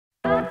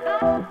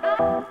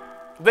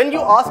When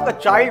you ask a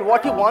child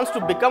what he wants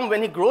to become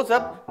when he grows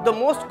up, the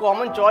most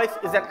common choice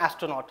is an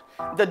astronaut.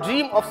 The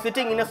dream of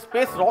sitting in a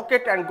space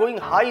rocket and going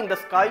high in the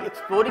sky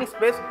exploring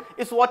space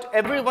is what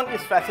everyone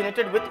is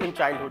fascinated with in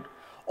childhood.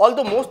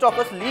 Although most of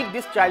us leave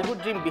this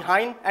childhood dream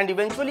behind and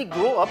eventually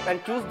grow up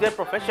and choose their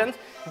professions,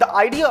 the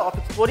idea of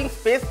exploring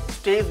space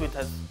stays with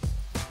us.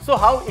 So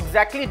how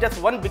exactly does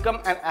one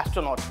become an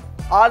astronaut?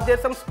 Are there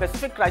some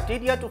specific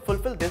criteria to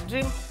fulfill this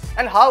dream?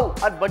 And how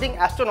are budding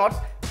astronauts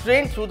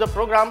trained through the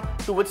program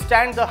to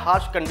withstand the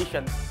harsh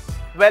conditions?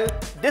 Well,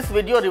 this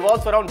video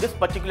revolves around this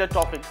particular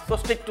topic, so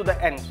stick to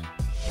the end.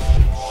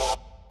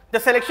 The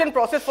selection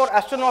process for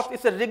astronauts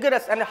is a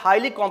rigorous and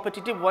highly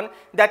competitive one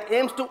that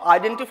aims to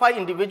identify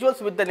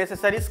individuals with the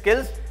necessary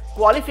skills,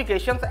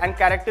 qualifications and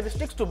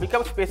characteristics to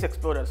become space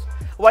explorers.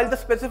 While the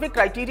specific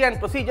criteria and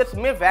procedures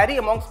may vary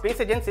among space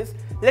agencies,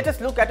 let us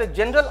look at a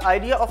general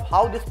idea of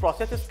how this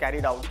process is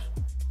carried out.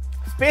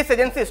 Space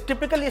agencies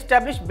typically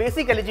establish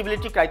basic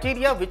eligibility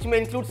criteria which may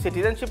include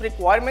citizenship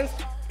requirements,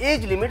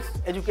 age limits,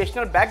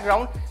 educational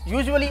background,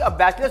 usually a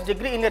bachelor's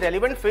degree in a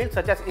relevant field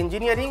such as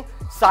engineering,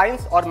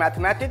 science or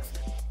mathematics,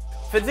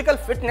 physical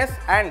fitness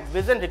and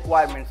vision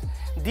requirements.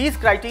 These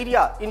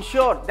criteria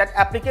ensure that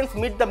applicants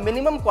meet the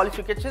minimum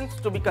qualifications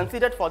to be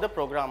considered for the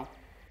program.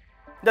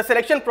 The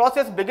selection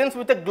process begins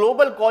with a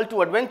global call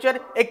to adventure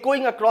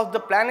echoing across the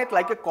planet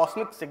like a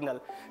cosmic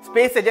signal.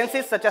 Space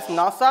agencies such as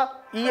NASA,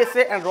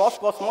 ESA and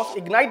Roscosmos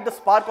ignite the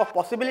spark of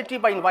possibility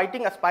by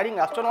inviting aspiring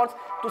astronauts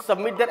to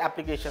submit their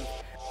applications.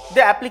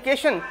 The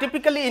application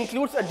typically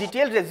includes a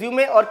detailed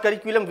resume or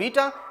curriculum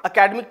vitae,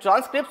 academic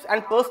transcripts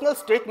and personal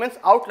statements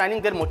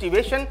outlining their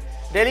motivation,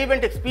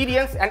 relevant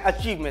experience and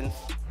achievements.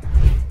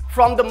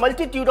 From the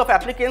multitude of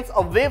applicants,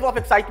 a wave of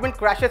excitement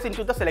crashes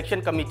into the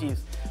selection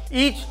committees.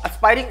 Each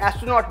aspiring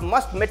astronaut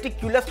must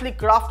meticulously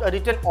craft a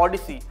written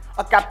odyssey,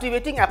 a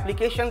captivating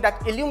application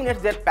that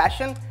illuminates their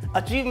passion,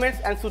 achievements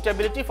and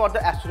suitability for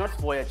the astronaut's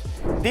voyage.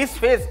 This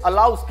phase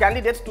allows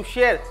candidates to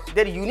share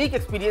their unique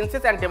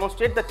experiences and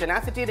demonstrate the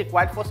tenacity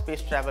required for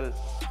space travel.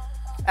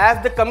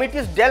 As the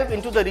committees delve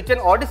into the written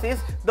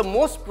odysseys, the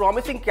most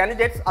promising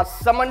candidates are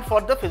summoned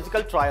for the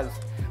physical trials.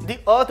 The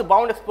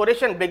Earth-bound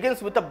exploration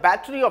begins with a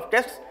battery of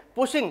tests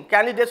pushing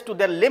candidates to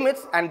their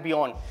limits and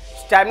beyond.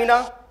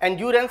 Stamina,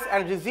 endurance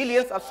and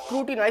resilience are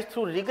scrutinized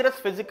through rigorous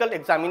physical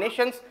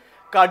examinations,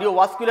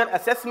 cardiovascular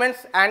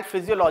assessments and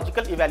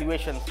physiological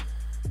evaluations.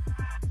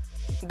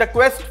 The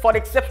quest for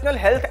exceptional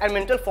health and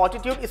mental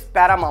fortitude is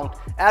paramount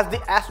as the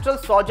astral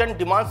sojourn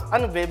demands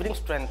unwavering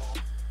strength.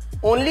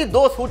 Only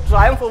those who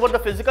triumph over the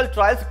physical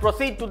trials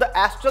proceed to the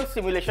astral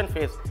simulation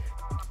phase.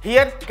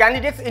 Here,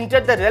 candidates enter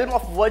the realm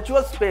of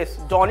virtual space,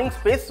 donning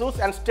spacesuits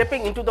and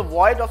stepping into the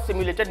void of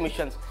simulated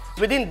missions.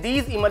 Within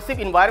these immersive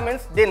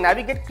environments, they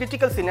navigate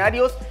critical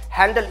scenarios,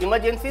 handle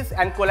emergencies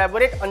and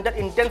collaborate under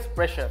intense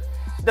pressure.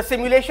 The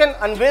simulation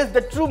unveils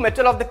the true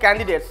mettle of the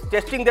candidates,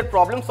 testing their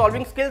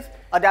problem-solving skills,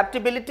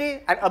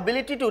 adaptability and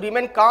ability to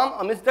remain calm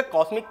amidst the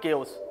cosmic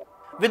chaos.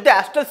 With the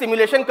astral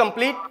simulation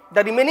complete,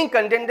 the remaining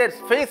contenders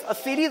face a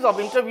series of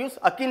interviews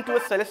akin to a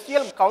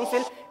celestial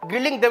council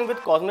grilling them with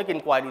cosmic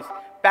inquiries.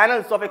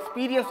 Panels of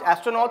experienced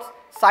astronauts,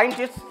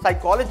 scientists,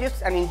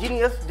 psychologists and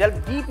engineers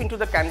delve deep into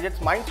the candidates'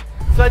 minds,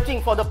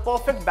 searching for the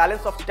perfect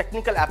balance of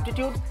technical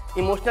aptitude,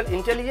 emotional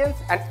intelligence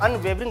and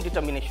unwavering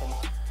determination.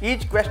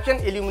 Each question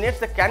illuminates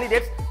the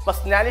candidates'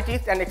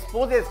 personalities and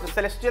exposes the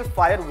celestial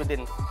fire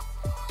within.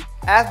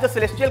 As the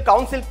Celestial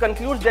Council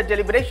concludes their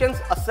deliberations,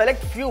 a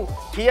select few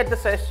hear the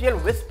celestial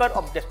whisper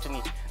of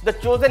destiny. The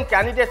chosen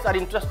candidates are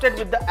entrusted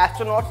with the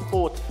astronaut's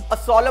oath, a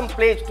solemn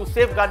pledge to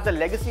safeguard the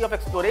legacy of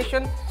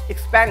exploration,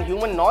 expand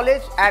human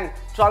knowledge, and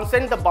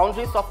transcend the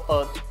boundaries of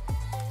Earth.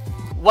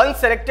 Once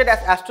selected as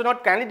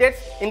astronaut candidates,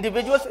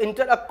 individuals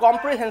enter a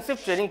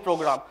comprehensive training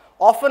program,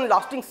 often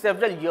lasting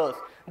several years.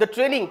 The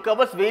training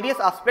covers various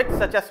aspects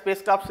such as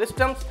spacecraft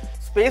systems,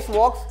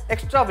 spacewalks,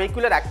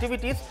 extravehicular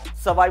activities,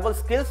 survival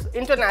skills,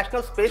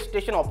 international space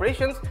station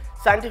operations,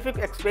 scientific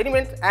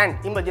experiments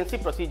and emergency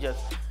procedures.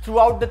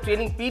 Throughout the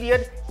training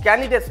period,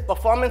 candidates'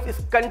 performance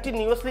is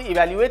continuously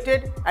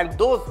evaluated and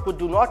those who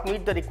do not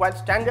meet the required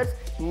standards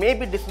may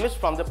be dismissed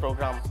from the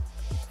program.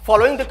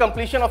 Following the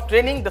completion of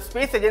training, the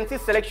Space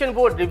Agency's selection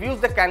board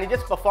reviews the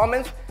candidates'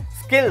 performance,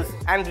 skills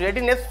and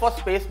readiness for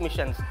space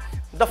missions.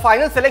 The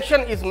final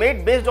selection is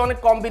made based on a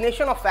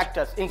combination of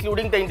factors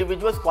including the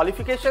individual's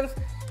qualifications,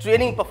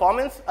 training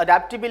performance,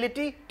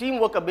 adaptability,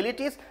 teamwork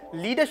abilities,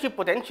 leadership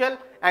potential,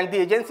 and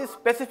the agency's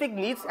specific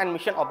needs and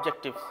mission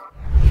objectives.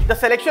 The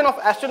selection of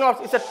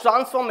astronauts is a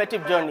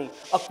transformative journey,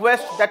 a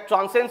quest that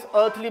transcends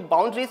earthly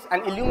boundaries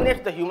and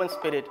illuminates the human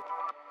spirit.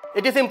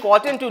 It is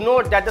important to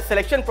note that the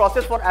selection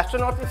process for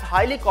astronauts is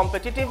highly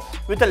competitive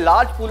with a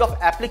large pool of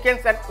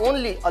applicants and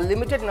only a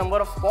limited number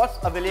of spots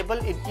available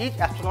in each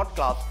astronaut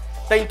class.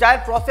 The entire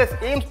process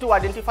aims to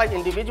identify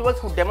individuals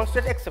who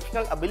demonstrate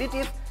exceptional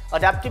abilities,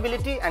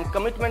 adaptability and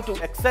commitment to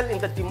excel in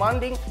the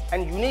demanding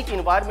and unique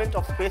environment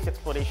of space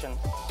exploration.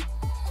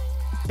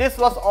 This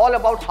was all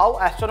about how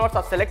astronauts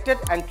are selected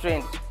and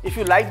trained. If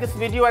you like this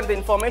video and the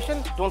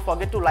information, don't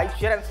forget to like,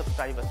 share and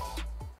subscribe us.